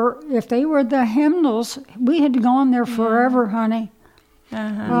they were the hymnals. We had gone there forever, honey.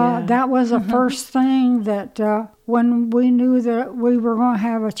 That was the first thing that when we knew that we were going to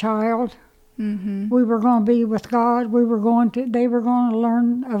have a child, we were going to be with God. They were going to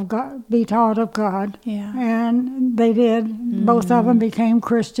learn of God, be taught of God. Yeah. And they did. Both of them became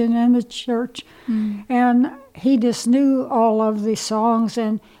Christian in the church. And he just knew all of the songs.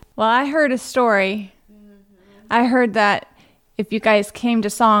 And well, I heard a story. I heard that if you guys came to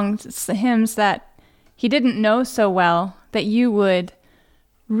hymns that he didn't know so well, that you would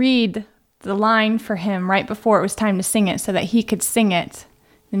read the line for him right before it was time to sing it so that he could sing it.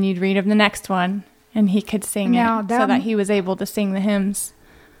 Then you'd read him the next one and he could sing it so that he was able to sing the hymns.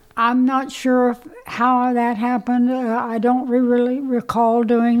 I'm not sure how that happened. I don't really recall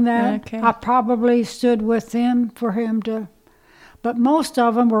doing that. Okay. I probably stood with him for him to... But most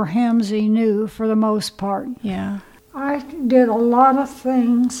of them were hymns he knew for the most part. Yeah. I did a lot of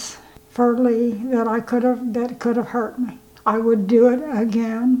things for Lee that could have hurt me. I would do it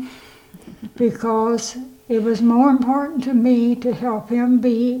again because it was more important to me to help him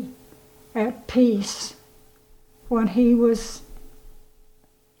be at peace when he was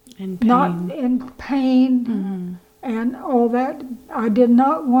not in pain and all that. I did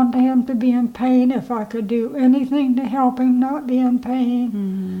not want him to be in pain. If I could do anything to help him not be in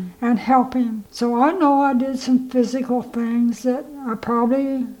pain and help him. So I know I did some physical things that I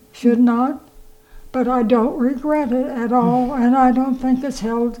probably should not, but I don't regret it at all, and I don't think it's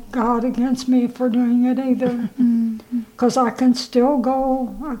held God against me for doing it either, because I can still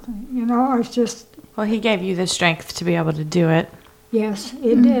go, it's just... Well, he gave you the strength to be able to do it. Yes,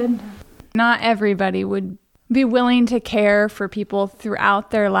 it did. Not everybody would be willing to care for people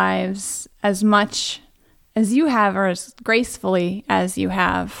throughout their lives as much as you have or as gracefully as you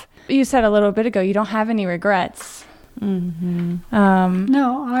have. You said a little bit ago you don't have any regrets. No,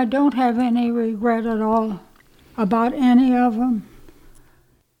 I don't have any regret at all about any of them.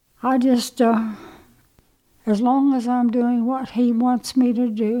 I just, as long as I'm doing what he wants me to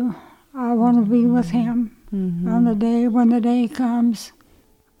do, I want to be with him on when the day comes.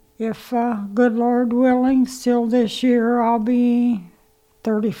 If, good Lord willing, still this year I'll be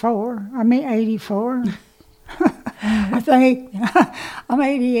 84. I think I'm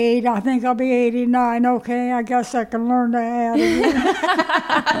 88. I think I'll be 89. Okay, I guess I can learn to add again.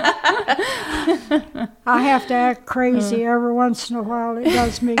 I have to act crazy every once in a while. It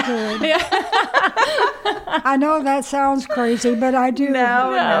does me good. I know that sounds crazy, but I do.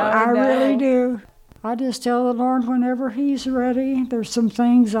 I really do. I just tell the Lord whenever He's ready. There's some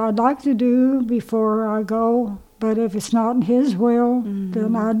things I'd like to do before I go, but if it's not in His will,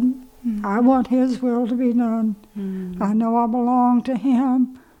 then I want His will to be done. I know I belong to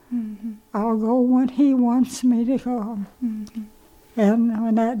Him. I'll go when He wants me to go. And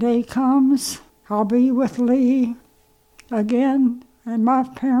when that day comes, I'll be with Lee again and my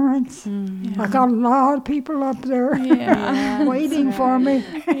parents. I got a lot of people up there waiting for me.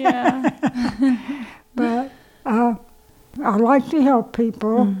 But I like to help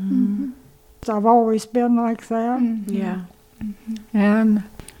people. I've always been like that. And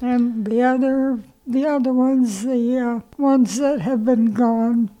the other ones, the ones that have been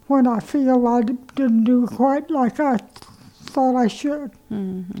gone, when I feel I didn't do quite like I thought I should.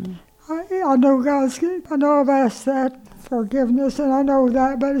 I know I know I've asked that forgiveness, and I know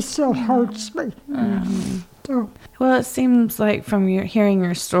that, but it still hurts me. So, Well, it seems like from hearing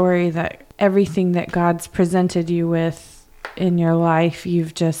your story that everything that God's presented you with in your life,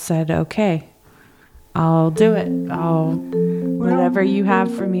 you've just said, okay, I'll do it. Whatever you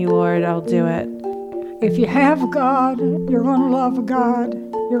have for me, Lord, I'll do it. if you have God, you're going to love God.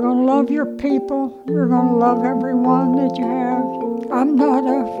 You're going to love your people. You're going to love everyone that you have. I'm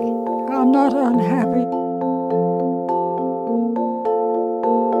not unhappy.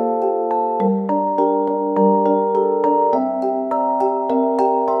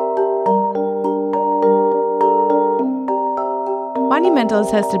 Monumental is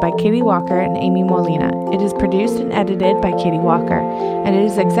hosted by Katie Walker and Amy Molina. It is produced and edited by Katie Walker, and it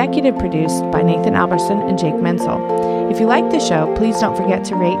is executive produced by Nathan Alberson and Jake Menzel. If you like the show, please don't forget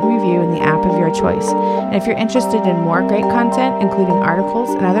to rate and review in the app of your choice. And if you're interested in more great content, including articles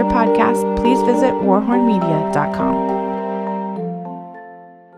and other podcasts, please visit warhornmedia.com.